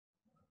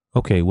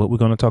Okay, what we're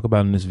going to talk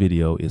about in this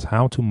video is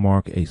how to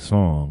mark a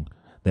song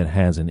that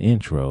has an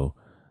intro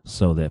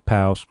so that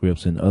PAL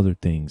scripts and other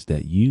things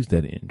that use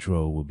that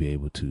intro will be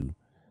able to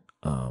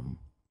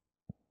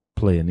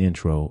play an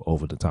intro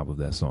over the top of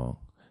that song.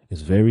 It's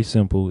very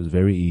simple, it's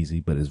very easy,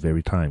 but it's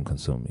very time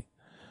consuming.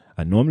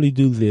 I normally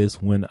do this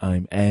when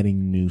I'm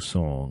adding new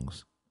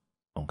songs.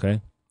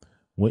 Okay,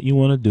 what you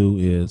want to do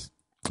is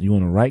you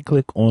want to right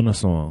click on a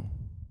song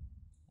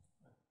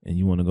and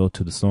you want to go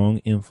to the song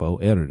info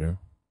editor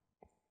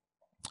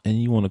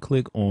and you want to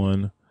click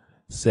on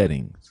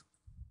settings.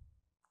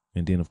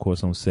 And then of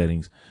course on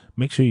settings,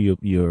 make sure your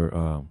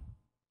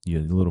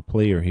little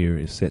player here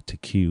is set to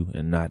Q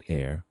and not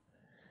air.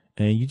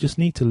 And you just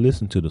need to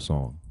listen to the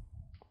song.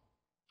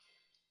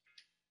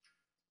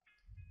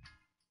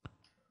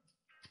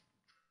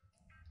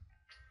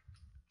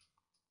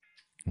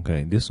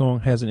 Okay, this song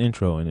has an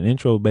intro, and an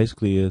intro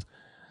basically is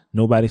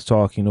nobody's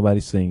talking,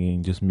 nobody's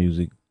singing, just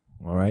music.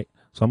 All right,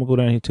 so I'm gonna go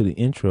down here to the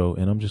intro,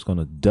 and I'm just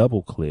gonna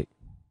double click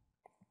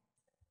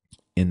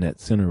in that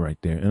center right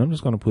there, and I'm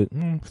just gonna put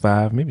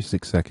 5, maybe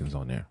 6 seconds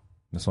on there.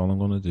 That's all I'm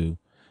gonna do,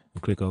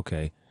 and click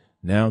OK.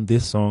 Now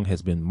this song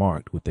has been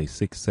marked with a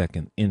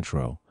 6-second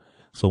intro.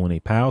 So when a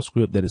PAL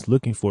script that is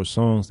looking for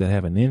songs that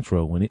have an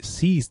intro, when it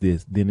sees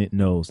this, then it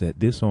knows that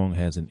this song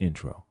has an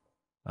intro.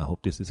 I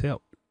hope this has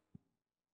helped.